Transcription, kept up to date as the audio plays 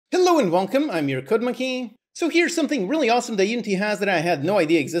Hello and welcome, I'm your Code Monkey. So here's something really awesome that Unity has that I had no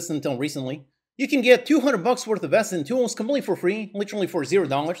idea existed until recently. You can get $200 worth of assets and tools completely for free, literally for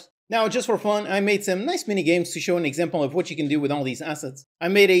 $0. Now, just for fun, I made some nice mini games to show an example of what you can do with all these assets. I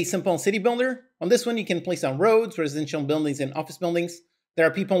made a simple city builder. On this one, you can place down roads, residential buildings, and office buildings. There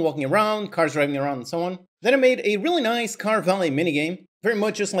are people walking around, cars driving around, and so on. Then I made a really nice car valet minigame, very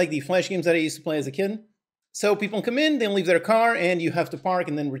much just like the Flash games that I used to play as a kid. So people come in, they leave their car, and you have to park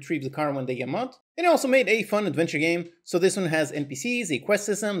and then retrieve the car when they get out. And I also made a fun adventure game, so this one has NPCs, a quest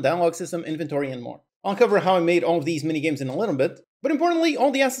system, dialogue system, inventory, and more. I'll cover how I made all of these minigames in a little bit, but importantly,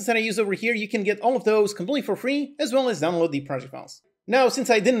 all the assets that I use over here, you can get all of those completely for free, as well as download the project files. Now, since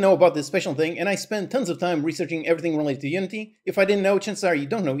I didn't know about this special thing, and I spent tons of time researching everything related to Unity, if I didn't know, chances are you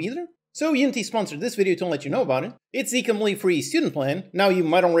don't know either. So Unity sponsored this video to let you know about it. It's the completely free student plan. Now you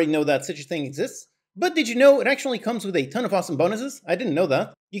might already know that such a thing exists. But did you know it actually comes with a ton of awesome bonuses? I didn't know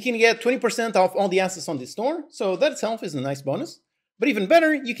that. You can get 20% off all the assets on the store, so that itself is a nice bonus. But even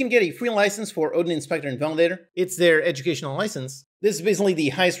better, you can get a free license for Odin Inspector and Validator. It's their educational license. This is basically the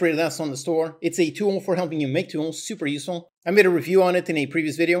highest rated asset on the store. It's a tool for helping you make tools, super useful. I made a review on it in a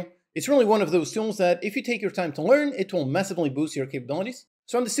previous video. It's really one of those tools that if you take your time to learn, it will massively boost your capabilities.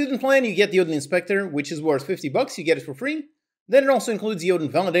 So on the student plan, you get the Odin Inspector, which is worth $50, you get it for free. Then it also includes the Odin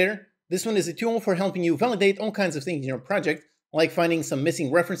Validator. This one is a tool for helping you validate all kinds of things in your project, like finding some missing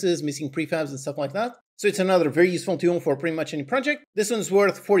references, missing prefabs, and stuff like that. So it's another very useful tool for pretty much any project. This one's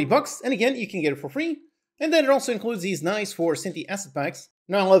worth $40, and again, you can get it for free. And then it also includes these nice 4 Cinti asset packs.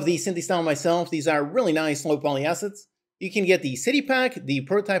 Now I love the Cinti style myself. These are really nice low poly assets. You can get the City pack, the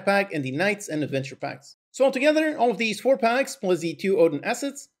Prototype pack, and the Knights and Adventure packs. So altogether, all of these 4 packs plus the 2 Odin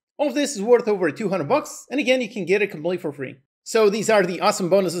assets, all of this is worth over $200, and again, you can get it completely for free. So these are the awesome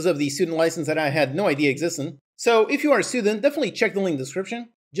bonuses of the student license that I had no idea existed. So if you are a student, definitely check the link in the description.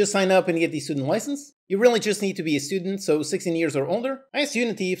 Just sign up and get the student license. You really just need to be a student, so 16 years or older. I asked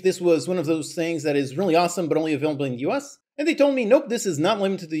Unity if this was one of those things that is really awesome but only available in the US, and they told me nope, this is not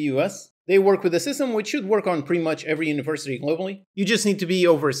limited to the US. They work with a system which should work on pretty much every university globally. You just need to be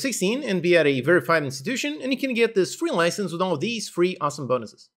over 16 and be at a verified institution, and you can get this free license with all of these free awesome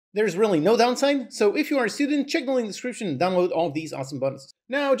bonuses. There's really no downside, so if you are a student, check the link in the description and download all of these awesome bonuses.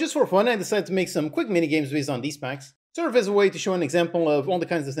 Now, just for fun, I decided to make some quick minigames based on these packs, sort of as a way to show an example of all the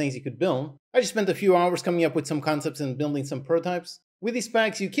kinds of things you could build. I just spent a few hours coming up with some concepts and building some prototypes. With these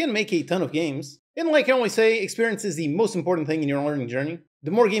packs, you can make a ton of games. And like I always say, experience is the most important thing in your learning journey.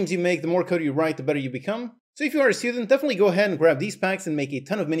 The more games you make, the more code you write, the better you become. So if you are a student, definitely go ahead and grab these packs and make a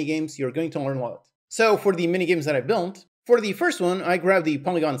ton of minigames. You're going to learn a lot. So for the minigames that I built, for the first one, I grabbed the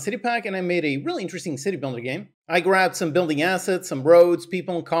Polygon City pack and I made a really interesting city builder game. I grabbed some building assets, some roads,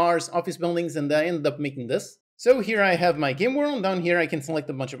 people, cars, office buildings, and I ended up making this. So here I have my game world. Down here I can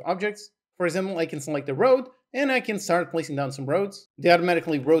select a bunch of objects. For example, I can select a road and I can start placing down some roads. They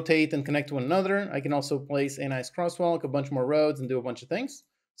automatically rotate and connect to one another. I can also place a nice crosswalk, a bunch more roads, and do a bunch of things.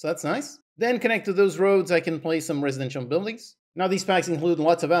 So that's nice. Then connect to those roads, I can place some residential buildings. Now these packs include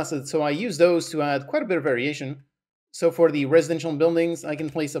lots of assets, so I use those to add quite a bit of variation. So for the residential buildings, I can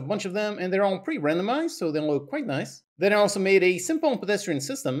place a bunch of them, and they're all pre-randomized, so they look quite nice. Then I also made a simple pedestrian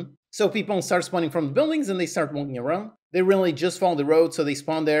system, so people start spawning from the buildings and they start walking around. They really just follow the road, so they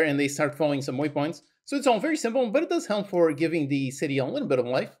spawn there and they start following some waypoints. So it's all very simple, but it does help for giving the city a little bit of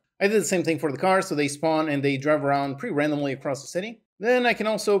life. I did the same thing for the cars, so they spawn and they drive around pre-randomly across the city. Then I can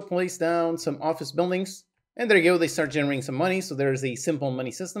also place down some office buildings. And there you go, they start generating some money, so there's a simple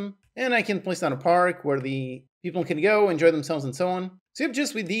money system. And I can place down a park where the people can go, enjoy themselves, and so on. So yep,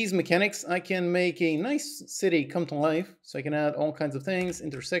 just with these mechanics, I can make a nice city come to life. So I can add all kinds of things,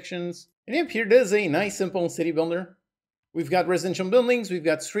 intersections. And yep, here it is, a nice simple city builder. We've got residential buildings, we've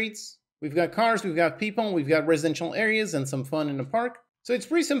got streets, we've got cars, we've got people, we've got residential areas, and some fun in the park. So it's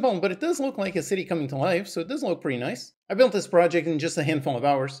pretty simple, but it does look like a city coming to life, so it does look pretty nice. I built this project in just a handful of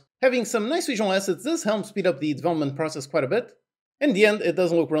hours. Having some nice visual assets does help speed up the development process quite a bit. In the end, it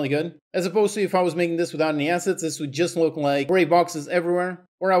does look really good. As opposed to if I was making this without any assets, this would just look like gray boxes everywhere.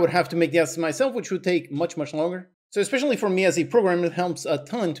 Or I would have to make the assets myself, which would take much longer. So especially for me as a programmer, it helps a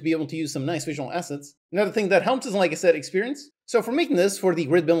ton to be able to use some nice visual assets. Another thing that helps is, like I said, experience. So for making this for the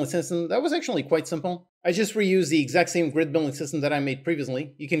grid building system, that was actually quite simple. I just reused the exact same grid building system that I made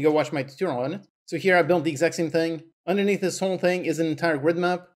previously. You can go watch my tutorial on it. So here I built the exact same thing. Underneath this whole thing is an entire grid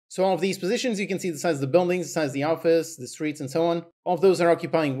map. So all of these positions, you can see the size of the buildings, the size of the office, the streets, and so on. All of those are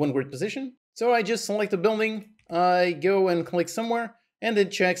occupying one grid position. So I just select a building, I go and click somewhere, and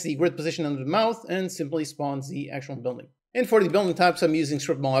it checks the grid position under the mouth and simply spawns the actual building. And for the building types, I'm using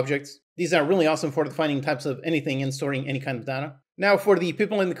scriptable objects. These are really awesome for defining types of anything and storing any kind of data. Now for the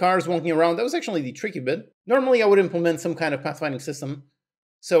people in the cars walking around, that was actually the tricky bit. Normally I would implement some kind of pathfinding system.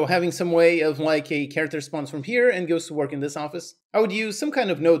 So having some way of like a character spawns from here and goes to work in this office. I would use some kind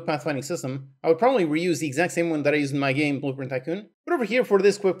of node pathfinding system. I would probably reuse the exact same one that I used in my game, Blueprint Tycoon. But over here for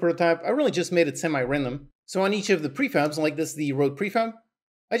this quick prototype, I really just made it semi-random. So on each of the prefabs, like this, the road prefab,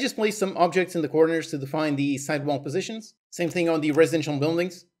 I just placed some objects in the corners to define the sidewall positions. Same thing on the residential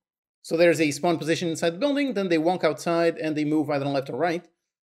buildings. So there's a spawn position inside the building, then they walk outside and they move either left or right.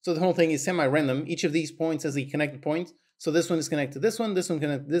 So the whole thing is semi-random. Each of these points has a connected point. So this one is connected to this one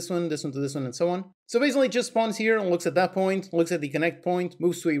connected to this one to this one, and so on. So basically it just spawns here and looks at that point, looks at the connect point,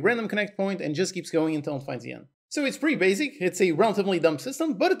 moves to a random connect point, and just keeps going until it finds the end. So it's pretty basic. It's a relatively dumb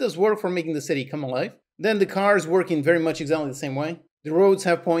system, but it does work for making the city come alive. Then the cars work in very much exactly the same way. The roads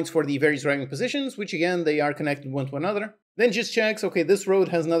have points for the various driving positions, which again, they are connected one to another. Then just checks, okay, this road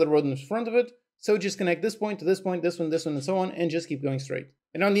has another road in front of it, so just connect this point to this point, this one, and so on, and just keep going straight.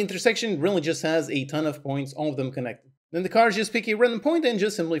 And on the intersection, it really just has a ton of points, all of them connected. Then the cars just pick a random point and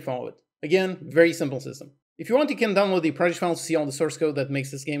just simply follow it. Again, very simple system. If you want, you can download the project files to see all the source code that makes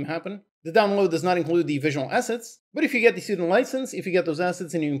this game happen. The download does not include the visual assets, but if you get the student license, if you get those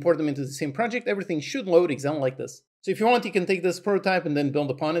assets and you import them into the same project, everything should load exactly like this. So if you want, you can take this prototype and then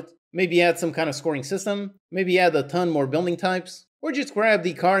build upon it. Maybe add some kind of scoring system, maybe add a ton more building types, or just grab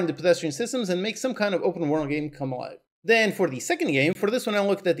the car and the pedestrian systems and make some kind of open world game come alive. Then for the second game, for this one I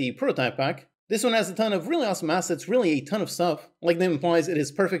looked at the prototype pack. This one has a ton of really awesome assets, really a ton of stuff. Like the name implies, it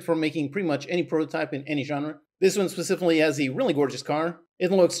is perfect for making pretty much any prototype in any genre. This one specifically has a really gorgeous car.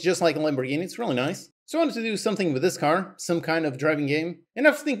 It looks just like a Lamborghini, it's really nice. So I wanted to do something with this car, some kind of driving game. And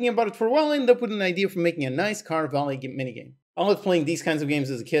after thinking about it for a while, I ended up with an idea for making a nice car valet minigame. I loved playing these kinds of games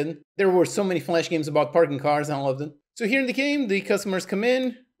as a kid. There were so many flash games about parking cars, and I loved it. So here in the game, the customers come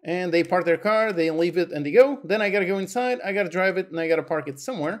in, and they park their car, they leave it, and they go. Then I gotta go inside, I gotta drive it, and I gotta park it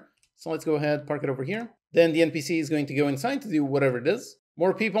somewhere. So let's go ahead, park it over here. Then the NPC is going to go inside to do whatever it is.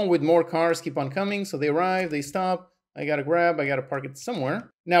 More people with more cars keep on coming, so they arrive, they stop. I gotta grab, I gotta park it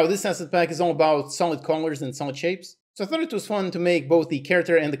somewhere. Now this asset pack is all about solid colors and solid shapes. So I thought it was fun to make both the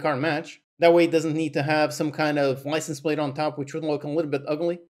character and the car match. That way it doesn't need to have some kind of license plate on top, which would look a little bit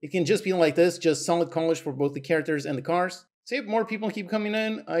ugly. It can just be like this, just solid colors for both the characters and the cars. So if more people keep coming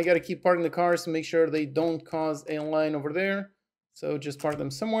in, I gotta keep parking the cars to make sure they don't cause a line over there. So just park them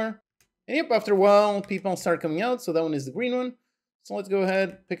somewhere. And yep, after a while, people start coming out, so that one is the green one. So let's go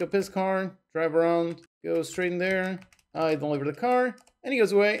ahead, pick up his car, drive around, go straight in there. I deliver the car, and he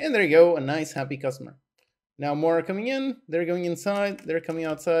goes away, and there you go, a nice, happy customer. Now more are coming in, they're going inside, they're coming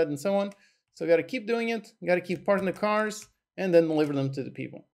outside, and so on. So gotta keep doing it, gotta keep parking the cars, and then deliver them to the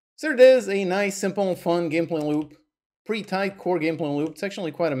people. So there it is, a nice, simple, fun gameplay loop. Pretty tight core gameplay loop, it's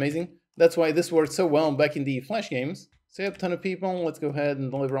actually quite amazing. That's why this worked so well back in the Flash games. So you have a ton of people, let's go ahead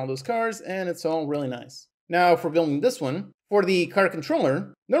and deliver all those cars, and it's all really nice. Now for building this one, for the car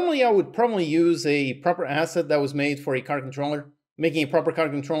controller, normally I would probably use a proper asset that was made for a car controller. Making a proper car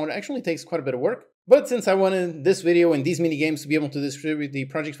controller actually takes quite a bit of work. But since I wanted this video and these mini games to be able to distribute the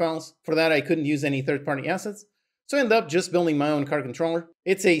project files, for that I couldn't use any third-party assets. So I ended up just building my own car controller.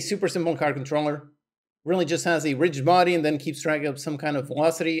 It's a super simple car controller. Really just has a rigid body and then keeps track of some kind of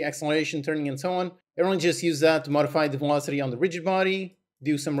velocity, acceleration, turning, and so on. It really just uses that to modify the velocity on the rigid body,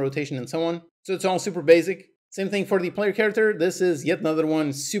 do some rotation, and so on. So it's all super basic. Same thing for the player character. This is yet another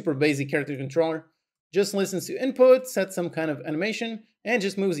one super basic character controller. Just listens to input, sets some kind of animation, and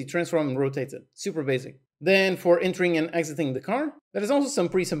just moves the transform and rotates it. Super basic. Then for entering and exiting the car, that is also some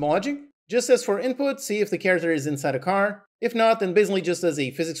pretty simple logic. Just as for input, see if the character is inside a car. If not, then basically just as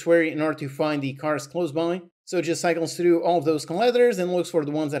a physics query in order to find the cars close by. So it just cycles through all of those colliders and looks for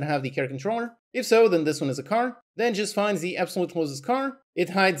the ones that have the car controller. If so, then this one is a car. Then just finds the absolute closest car.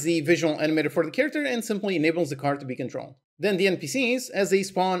 It hides the visual animator for the character and simply enables the car to be controlled. Then the NPCs, as they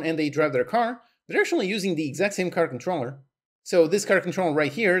spawn and they drive their car, they're actually using the exact same car controller. So this car controller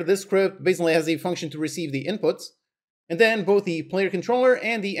right here, this script basically has a function to receive the inputs. And then both the player controller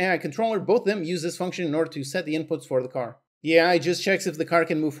and the AI controller, both of them use this function in order to set the inputs for the car. The AI just checks if the car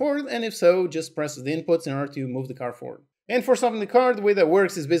can move forward, and if so, just presses the inputs in order to move the car forward. And for stopping the car, the way that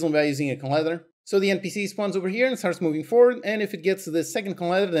works is basically by using a collider. So the NPC spawns over here and starts moving forward, and if it gets to the second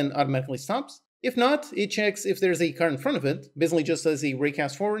collider, then automatically stops. If not, it checks if there's a car in front of it, basically just does a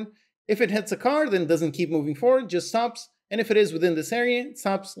raycast forward. If it hits a car, then it doesn't keep moving forward, just stops. And if it is within this area, it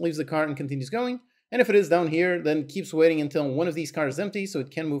stops, leaves the car, and continues going. And if it is down here, then keeps waiting until one of these cars is empty so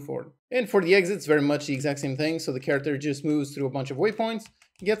it can move forward. And for the exits, very much the exact same thing. So the character just moves through a bunch of waypoints,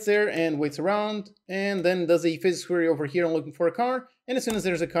 gets there and waits around, and then does a physics query over here looking for a car. And as soon as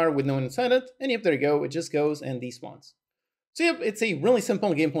there's a car with no one inside it, and yep, there you go, it just goes and despawns. So yep, it's a really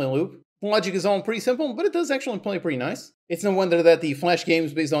simple gameplay loop. The logic is all pretty simple, but it does actually play pretty nice. It's no wonder that the Flash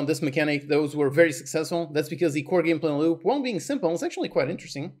games based on this mechanic, those were very successful. That's because the core gameplay loop, while being simple, is actually quite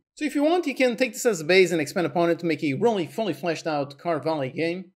interesting. So if you want, you can take this as a base and expand upon it to make a really fully fleshed out car valet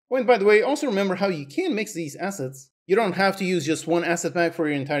game. Oh, and by the way, also remember how you can mix these assets. You don't have to use just one asset pack for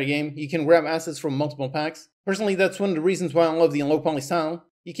your entire game. You can grab assets from multiple packs. Personally, that's one of the reasons why I love the low poly style.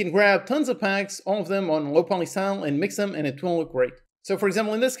 You can grab tons of packs, all of them on low poly style, and mix them and it will look great. So for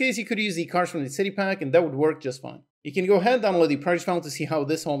example, in this case, you could use the cars from the city pack and that would work just fine. You can go ahead, download the project file to see how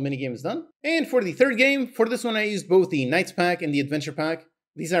this whole minigame is done. And for the third game, for this one I used both the Knights pack and the Adventure pack.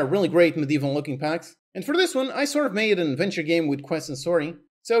 These are really great medieval looking packs. And for this one, I sort of made an adventure game with quest and story.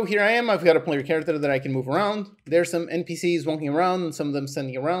 So here I am, I've got a player character that I can move around. There's some NPCs walking around and some of them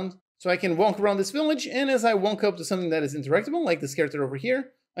standing around. So I can walk around this village, and as I walk up to something that is interactable, like this character over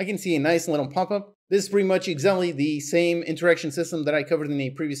here, I can see a nice little pop-up. This is pretty much exactly the same interaction system that I covered in a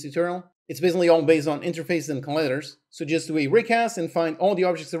previous tutorial. It's basically all based on interfaces and colliders. So just do a raycast and find all the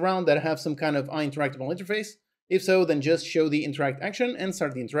objects around that have some kind of interactable interface. If so, then just show the interact action and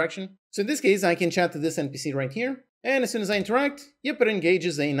start the interaction. So in this case, I can chat to this NPC right here. And as soon as I interact, yep, it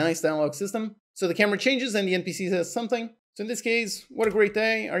engages a nice dialogue system. So the camera changes and the NPC says something. So in this case, what a great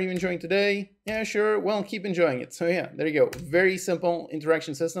day. Are you enjoying today? Yeah, sure. Well, keep enjoying it. So yeah, there you go. Very simple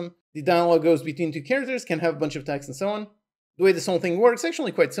interaction system. The dialogue goes between two characters, can have a bunch of text and so on. The way this whole thing works is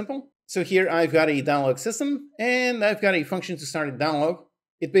actually quite simple. So here I've got a dialogue system and I've got a function to start a dialogue.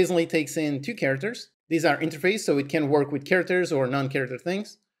 It basically takes in two characters. These are interface, so it can work with characters or non-character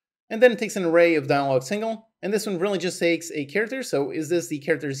things. And then it takes an array of dialogue single. And this one really just takes a character. So is this the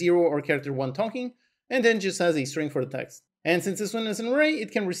character 0 or character 1 talking? And then just has a string for the text. And since this one is an array,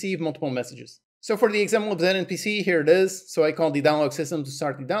 it can receive multiple messages. So for the example of that NPC, here it is. So I call the dialogue system to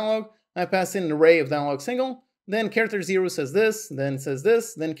start the dialogue. I pass in an array of dialogue single. Then character 0 says this, then says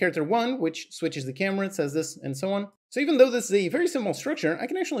this, then character 1, which switches the camera, says this, and so on. So even though this is a very simple structure, I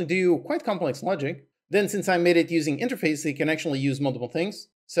can actually do quite complex logic. Then since I made it using interface, it can actually use multiple things.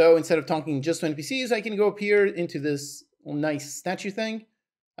 So instead of talking just to NPCs, I can go up here into this nice statue thing.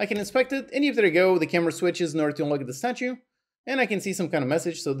 I can inspect it, and if there you go, the camera switches in order to look at the statue. And I can see some kind of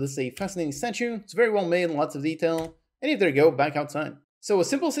message, so this is a fascinating statue. It's very well made, lots of detail. And if there you go, back outside. So a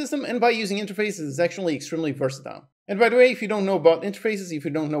simple system, and by using interfaces, is actually extremely versatile. And by the way, if you don't know about interfaces, if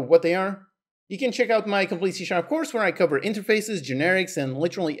you don't know what they are, you can check out my complete C# course where I cover interfaces, generics, and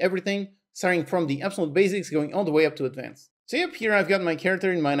literally everything, starting from the absolute basics going all the way up to advanced. So yep, here I've got my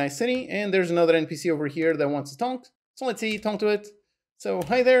character in my nice city, and there's another NPC over here that wants to talk. So let's see, talk to it. So,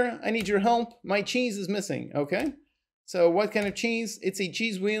 hi there, I need your help. My cheese is missing, okay? So what kind of cheese? It's a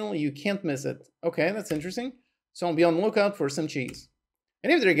cheese wheel, you can't miss it. Okay, that's interesting. So I'll be on the lookout for some cheese.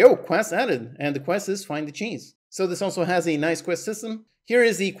 And there you go, quest added, and the quest is find the cheese. So this also has a nice quest system. Here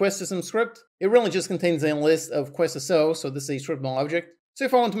is the quest system script. It really just contains a list of quests so this is a scriptable object. So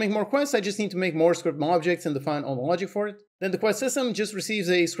if I want to make more quests, I just need to make more scriptable objects and define all the logic for it. Then the quest system just receives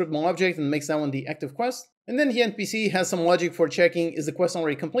a scriptable object and makes that one the active quest. And then the NPC has some logic for checking, is the quest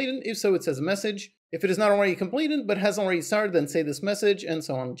already completed? If so, it says a message. If it is not already completed, but has already started, then say this message, and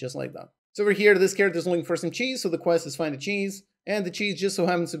so on, just like that. So over here, this character is looking for some cheese, so the quest is find the cheese, and the cheese just so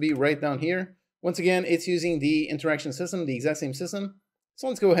happens to be right down here. Once again, it's using the interaction system, the exact same system. So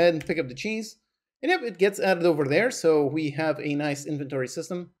let's go ahead and pick up the cheese. And yep, it gets added over there, so we have a nice inventory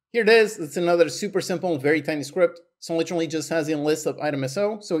system. Here it is, it's another super simple, very tiny script. So literally just has a list of item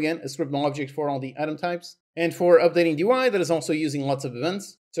SO, so again, a scriptable object for all the item types. And for updating the UI, that is also using lots of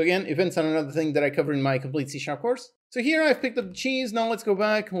events. So again, events are another thing that I cover in my complete C# course. So here I've picked up the cheese, now let's go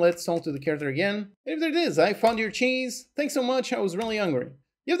back, let's talk to the character again. And there it is, I found your cheese, thanks so much, I was really hungry.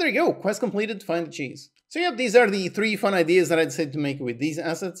 Yep, there you go, quest completed, find the cheese. So yep, these are the 3 fun ideas that I decided to make with these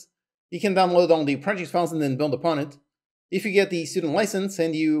assets. You can download all the project files and then build upon it. If you get the student license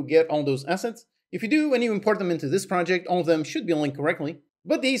and you get all those assets, if you do and you import them into this project, all of them should be linked correctly.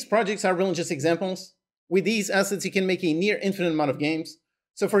 But these projects are really just examples. With these assets, you can make a near infinite amount of games.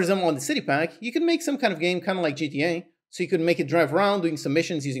 So for example, on the city pack, you can make some kind of game kind of like GTA. So you could make it drive around doing some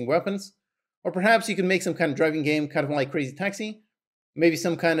missions using weapons. Or perhaps you could make some kind of driving game kind of like Crazy Taxi. Maybe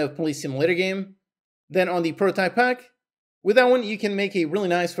some kind of police simulator game. Then on the prototype pack, with that one, you can make a really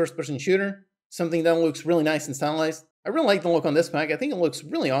nice first-person shooter. Something that looks really nice and stylized. I really like the look on this pack. I think it looks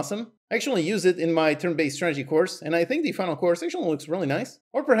really awesome. I actually use it in my turn-based strategy course, and I think the final course actually looks really nice.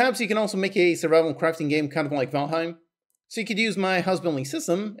 Or perhaps you can also make a survival crafting game kind of like Valheim. So you could use my house building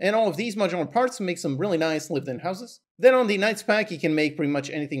system, and all of these modular parts to make some really nice lived-in houses. Then on the Knights pack, you can make pretty much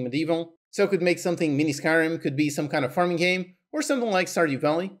anything medieval. So it could make something mini Skyrim, could be some kind of farming game, or something like Stardew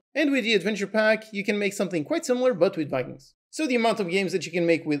Valley. And with the Adventure pack, you can make something quite similar, but with Vikings. So the amount of games that you can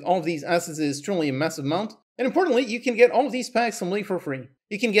make with all of these assets is truly a massive amount. And importantly, you can get all of these packs completely for free.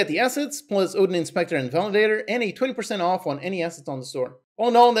 You can get the assets, plus Odin Inspector and Validator, and a 20% off on any assets on the store. All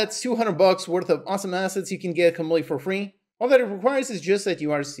in all, that's $200 worth of awesome assets you can get completely for free. All that it requires is just that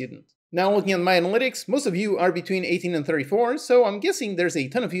you are a student. Now looking at my analytics, most of you are between 18 and 34, so I'm guessing there's a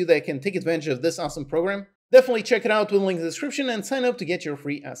ton of you that can take advantage of this awesome program. Definitely check it out with a link in the description and sign up to get your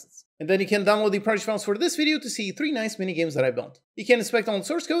free assets. And then you can download the project files for this video to see 3 nice minigames that I built. You can inspect all the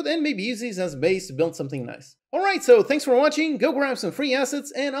source code and maybe use these as a base to build something nice. Alright, so thanks for watching, go grab some free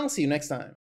assets, and I'll see you next time.